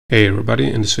Hey everybody,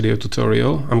 in this video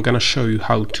tutorial I'm gonna show you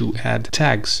how to add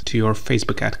tags to your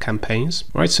Facebook ad campaigns.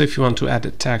 Right, so if you want to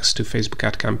add tags to Facebook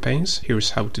ad campaigns,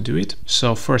 here's how to do it.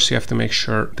 So first you have to make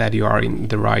sure that you are in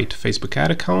the right Facebook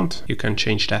ad account. You can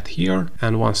change that here,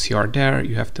 and once you are there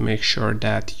you have to make sure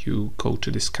that you go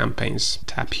to this campaigns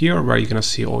tab here where you're gonna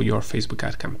see all your Facebook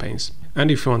ad campaigns. And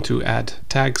if you want to add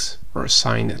tags or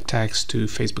assign tags to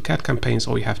Facebook ad campaigns,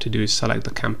 all you have to do is select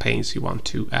the campaigns you want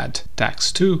to add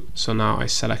tags to. So now I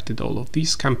selected all of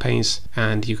these campaigns,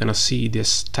 and you're gonna see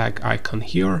this tag icon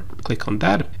here. Click on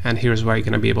that, and here's where you're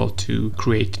gonna be able to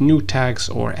create new tags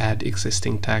or add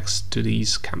existing tags to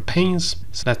these campaigns.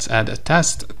 So let's add a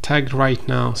test tag right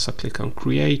now. So click on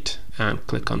create and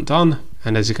click on done.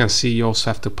 And as you can see, you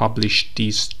also have to publish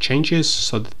these changes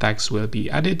so the tags will be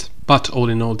added. But all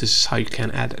in all, this is how you can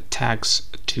add tags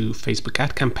to Facebook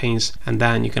ad campaigns. And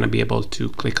then you're going to be able to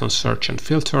click on search and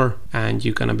filter, and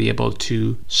you're going to be able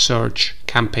to search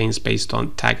campaigns based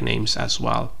on tag names as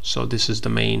well. So this is the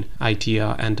main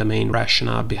idea and the main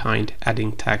rationale behind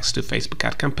adding tags to Facebook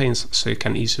ad campaigns, so you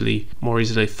can more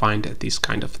easily find these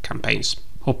kind of campaigns.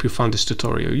 Hope you found this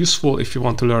tutorial useful. If you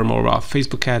want to learn more about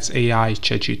Facebook ads, AI,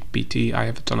 ChatGPT, I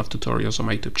have a ton of tutorials on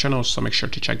my YouTube channel, so make sure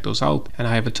to check those out. And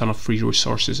I have a ton of free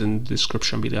resources in the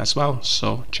description below as well,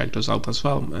 so check those out as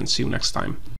well, and see you next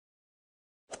time.